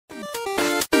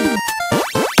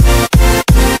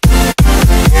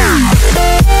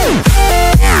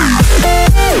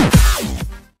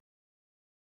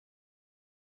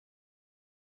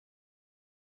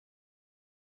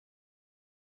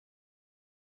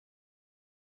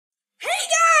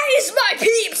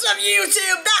of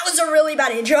YouTube? That was a really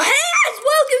bad intro. Hey guys,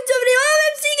 welcome to video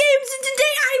MC Games, and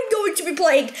today I'm going to be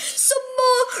playing some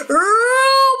more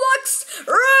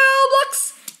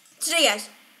Roblox. Today guys,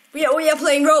 we are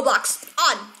playing Roblox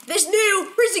on this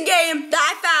new prison game that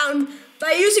I found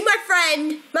by using my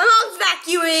friend. My mom's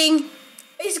vacuuming.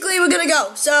 Basically, we're gonna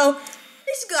go. So,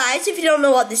 guys, if you don't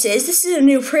know what this is a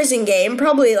new prison game.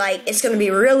 Probably like it's gonna be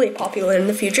really popular in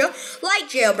the future, like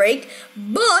Jailbreak.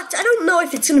 But I don't know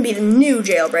if it's gonna be the new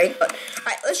Jailbreak. But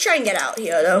alright, let's try and get out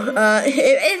here though.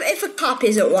 If a cop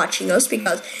isn't watching us,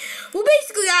 because well,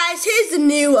 basically, guys, here's the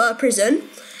new prison.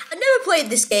 I never played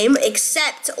this game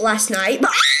except last night,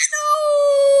 but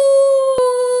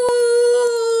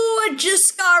I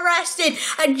just got arrested.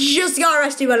 I just got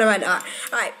arrested when I went out.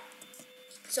 Alright.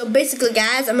 So basically,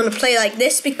 guys, I'm gonna play like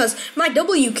this because my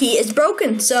W key is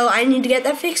broken. So I need to get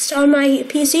that fixed on my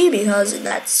PC because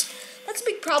that's a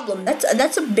big problem.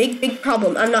 That's a big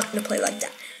problem. I'm not gonna play like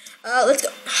that. Let's go.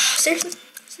 Seriously,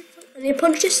 I need to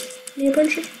punch this. I need to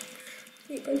punch this.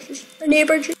 I need to punch this. I need to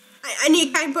punch this. I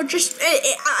need to punch this.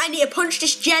 I need to punch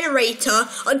this generator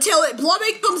until it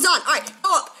blooming comes on. All right,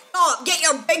 go up, get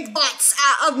your big butts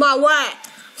out of my way.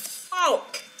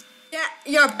 Fuck. Yeah,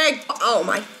 you're big. Oh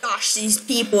my gosh, these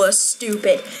people are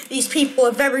stupid. These people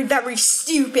are very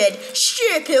stupid.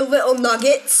 Stupid little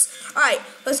nuggets. Alright,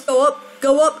 let's go up.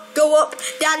 Da. No!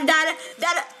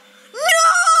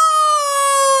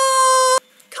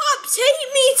 Cops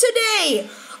hate me today.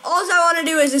 All I want to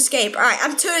do is escape. Alright,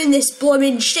 I'm turning this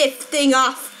blooming shift thing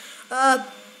off.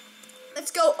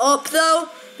 Let's go up though,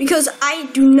 because I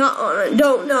don't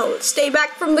know. Stay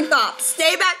back from the cops.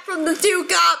 Stay back from the two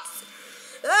cops.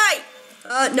 Alright,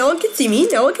 no one can see me.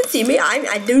 No one can see me.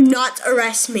 I do not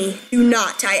arrest me. Do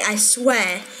not. I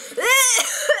swear.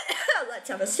 Let's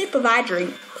have a sip of our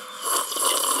drink.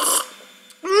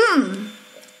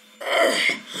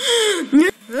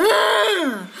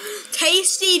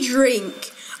 Tasty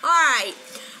drink. Alright,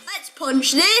 let's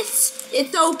punch this.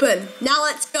 It's open. Now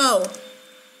let's go.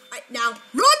 Right now,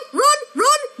 run!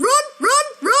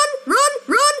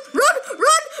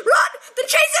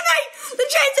 They're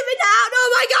chasing me now! Oh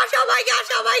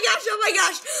my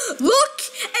gosh! Look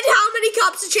at how many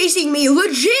cops are chasing me.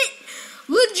 Legit!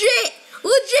 Why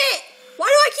do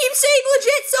I keep saying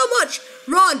legit so much?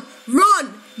 Run!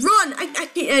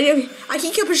 I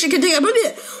keep pushing.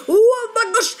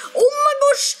 Oh my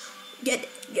gosh!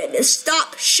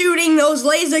 Stop shooting those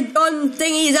laser gun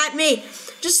thingies at me.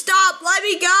 Just stop. Let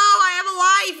me go. I have a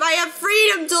life. I have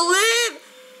freedom to live.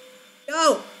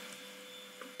 Go.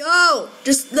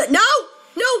 Just no,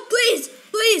 please.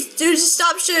 Dude, just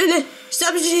stop shooting.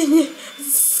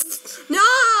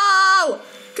 No.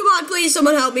 Come on, please.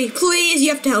 Someone help me. Please, you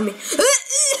have to help me.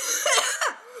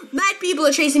 Mad people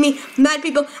are chasing me. Mad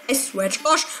people. I swear to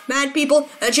gosh. Mad people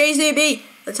are chasing me.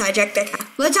 Let's hijack that car.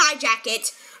 Let's hijack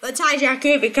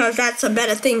it because that's a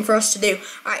better thing for us to do.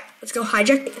 Alright, let's go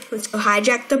hijack it. Let's go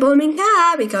hijack the booming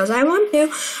car because I want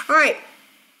to. Alright.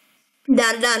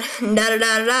 Da.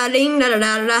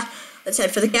 Let's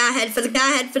head for the car,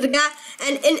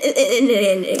 and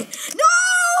no!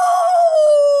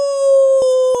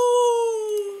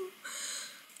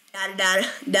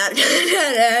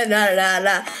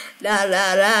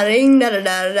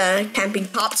 Camping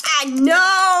cops. I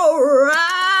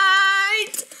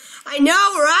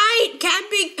know, right?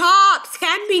 Camping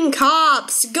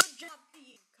cops. Good job,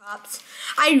 cops.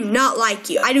 I do not like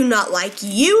you. I do not like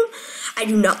you.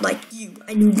 I'm gonna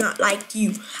punch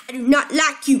you.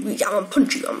 I'm gonna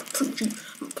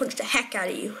punch the heck out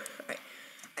of you. Alright.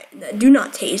 Do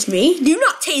not tase me.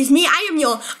 I am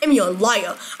your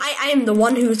liar. I am the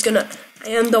one who's gonna.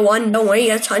 Don't worry,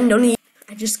 don't need.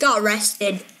 I just got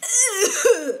arrested.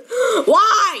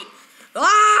 Why?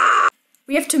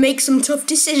 We have to make some tough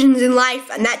decisions in life,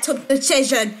 and that tough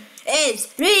decision is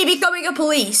me becoming a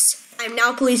police. I am now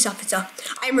a police officer.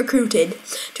 I am recruited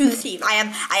to the team. I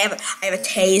have a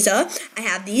taser. I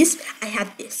have these. I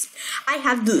have this. I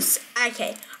have this.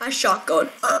 Okay, a shotgun.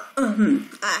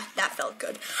 That felt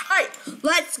good. Alright,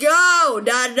 let's go.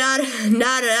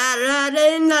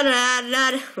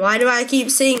 Why do I keep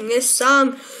singing this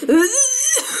song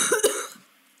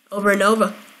over and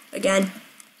over again?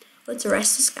 Let's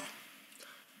arrest this guy.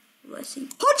 Unless he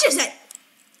punches it.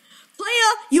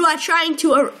 Player, you are trying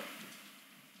to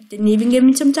didn't even give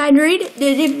me some time to read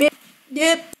it.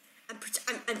 Yep.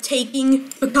 I'm taking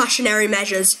precautionary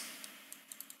measures.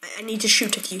 I need to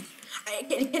shoot at you.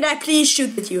 Can I please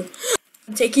shoot at you?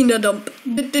 I'm taking a dump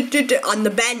on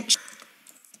the bench.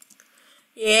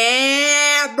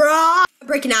 Yeah, bro. I'm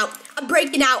breaking out.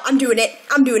 I'm doing it.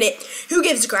 Who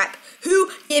gives a crap?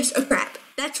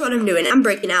 That's what I'm doing. I'm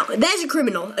breaking out. There's a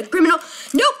criminal.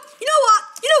 Nope.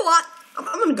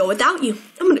 gonna go without you.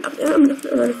 I'm gonna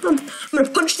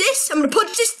punch this. I'm gonna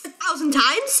punch this 1,000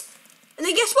 times. And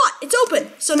then guess what? It's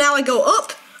open. So now I go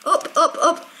up, up, up,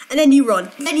 up, and then you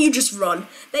run. Then you just run.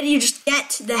 Then you just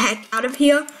get the heck out of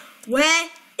here. Where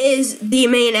is the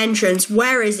main entrance?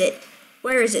 Where is it?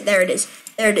 Where is it? There it is.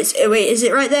 There it is. Wait, is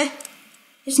it right there?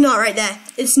 It's not right there.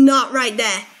 It's not right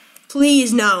there.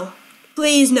 Please no.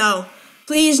 Please no.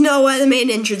 Please know where the main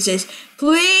entrance is.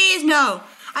 Please no.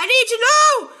 I need to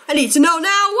know. I need to know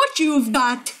now what you've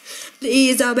got.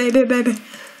 Please, oh baby, baby.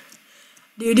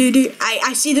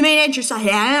 I see the main entrance.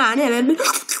 I'm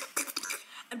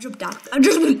jumping down.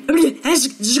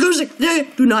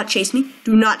 Do not chase me.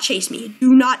 Do not chase me.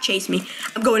 Do not chase me.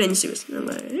 I'm going in the sewers.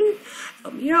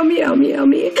 Help me, help me, help me, help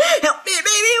me. Help me,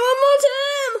 baby, one more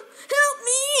time. Help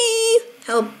me.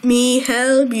 Help me,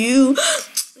 help you.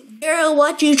 Girl,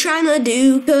 what you trying to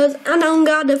do? 'Cause I don't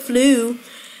got the flu.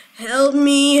 Help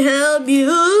me, help you.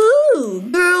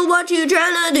 Girl, what you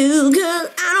trying to do? 'Cause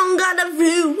I don't got the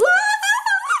flu.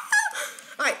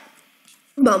 Alright.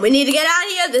 But we need to get out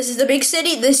of here. This is the big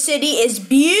city. This city is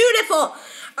beautiful.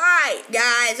 Alright,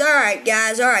 guys. Alright,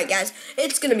 guys. Alright, guys.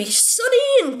 It's going to be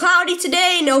sunny and cloudy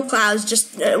today. No clouds.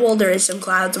 Just, well, there is some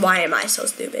clouds. Why am I so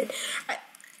stupid? Alright.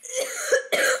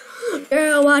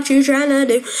 Girl, what you trying to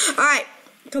do? Alright.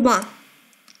 Come on.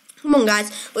 Come on, guys.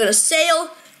 We're going to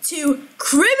sail to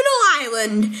Criminal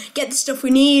Island. Get the stuff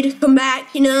we need. Come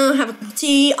back, you know, have a cup of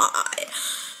tea.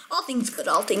 All things good,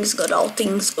 all things good, all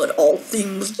things good, all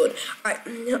things good. Alright,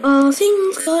 all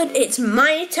things good. It's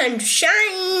my time to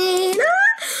shine.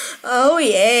 Oh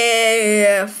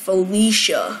yeah,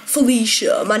 Felicia.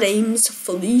 Felicia, my name's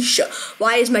Felicia.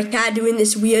 Why is my cat doing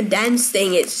this weird dance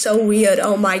thing? It's so weird,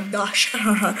 oh my gosh.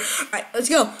 Alright, let's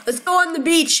go. Let's go on the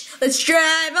beach. Let's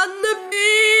drive on the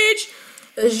beach.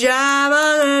 Let's drive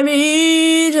on the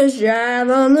beach. Let's drive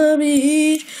on the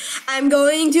beach. I'm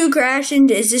going to crash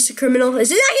into. Is this a criminal?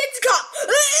 Is it? It's a cop.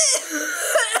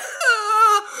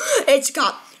 It's a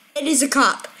cop. It is a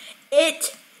cop.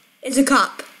 It is a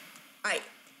cop. Alright.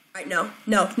 Alright, no.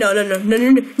 No. No. No. No. No. No.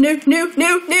 No. No. No. No.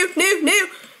 No.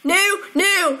 No.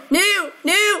 No. No.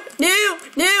 No. No.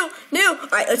 No. No.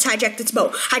 Alright, let's hijack this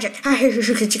boat. Hijack. Okay. Get in the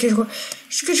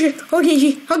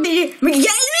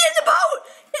boat.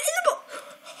 Get in the boat.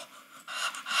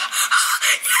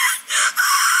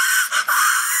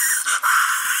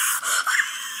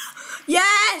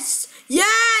 Yes!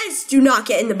 Yes! Do not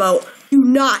get in the boat. Do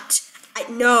not.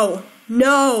 No.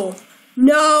 No.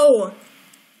 No.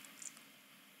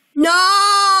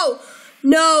 No.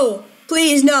 No.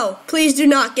 Please, no. Please do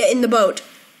not get in the boat.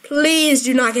 Please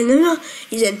do not get in the boat.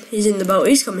 He's in. He's in the boat.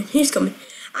 He's coming. He's coming.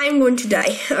 I'm going to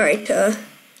die. Alright,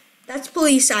 that's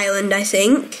Police Island, I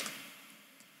think.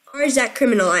 Or is that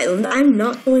Criminal Island? I'm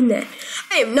not going there.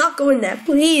 I am not going there.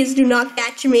 Please do not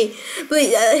catch me.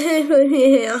 Please,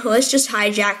 let's just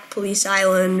hijack Police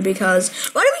Island because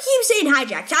why do we keep saying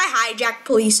hijacked? I hijacked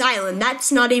Police Island.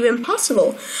 That's not even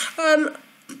possible. I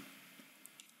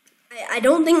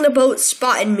don't think the boat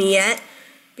spotted me yet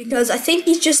because I think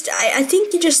he just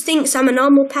thinks I'm a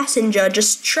normal passenger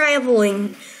just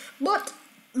traveling. But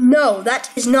no,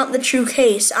 that is not the true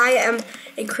case. I am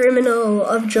a criminal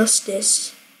of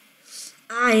justice.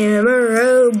 I am a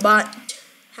robot.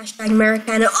 Hashtag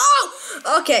Americana. Oh!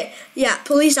 Okay. Yeah,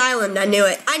 Police Island. I knew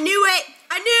it. I knew it!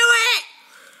 I knew it!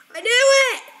 I knew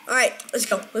it! Alright, let's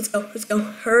go. Let's go. Let's go.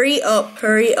 Hurry up.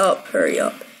 Hurry up. Hurry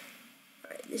up.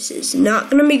 Alright, this is not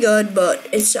gonna be good, but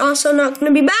it's also not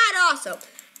gonna be bad also.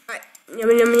 Alright.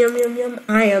 Yum, yum, yum, yum, yum.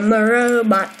 I am a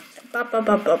robot. Ba, ba,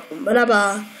 ba, ba, ba, ba,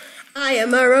 ba. I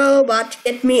am a robot.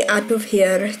 Get me out of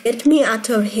here. Get me out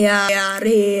of here.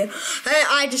 Hey,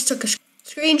 I just took a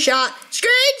screenshot.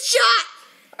 Screenshot!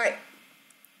 Alright.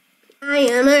 I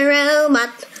am a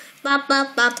robot. Ba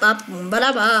ba ba ba ba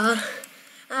da ba.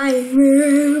 I am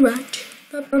a robot.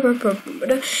 Ba, ba, ba, ba, ba,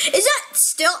 da. Is that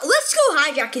still? Let's go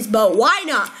hijack his boat. Why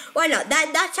not? Why not?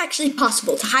 That's actually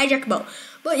possible to hijack a boat.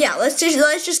 But yeah, let's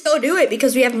just go do it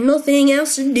because we have nothing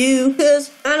else to do.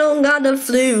 'Cause I don't got the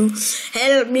flu.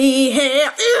 Help me,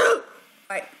 help!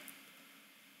 Alright.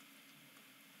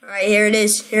 Alright, here it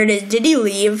is. Here it is. Did he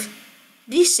leave?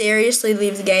 Did he seriously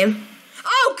leave the game?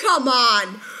 Oh, come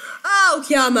on! Oh,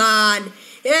 come on!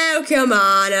 Oh, come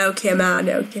on! Oh, come on!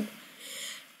 Oh, come on!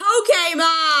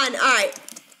 Pokemon! Alright.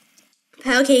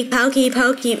 Pokey.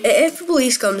 If the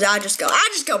police comes, I'll just go.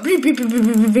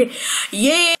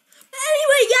 Yeah!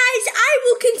 Anyway, guys, I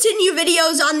will continue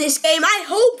videos on this game. I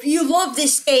hope you love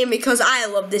this game because I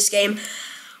love this game.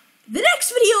 the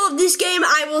next video of this game,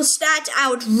 I will start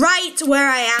out right where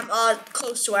I am, or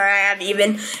close to where I am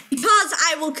even, because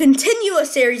I will continue a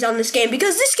series on this game,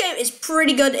 because this game is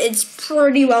pretty good, it's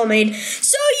pretty well made.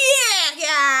 So yeah,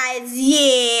 guys,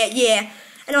 yeah.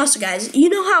 And also, guys, you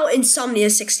know how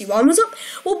Insomnia61 was up?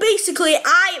 Well, basically,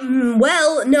 I'm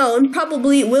well known,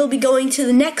 probably will be going to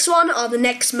the next one or the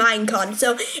next Minecon.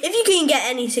 So, if you can get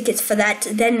any tickets for that,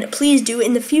 then please do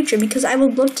in the future, because I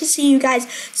would love to see you guys,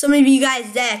 some of you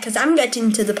guys there, because I'm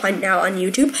getting to the point now on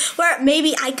YouTube where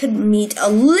maybe I could meet a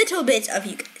little bit of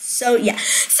you guys. So, yeah.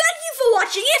 Thank you for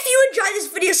watching. If you enjoyed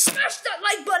this video, smash that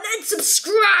like button and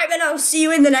subscribe, and I'll see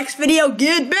you in the next video.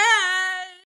 Goodbye!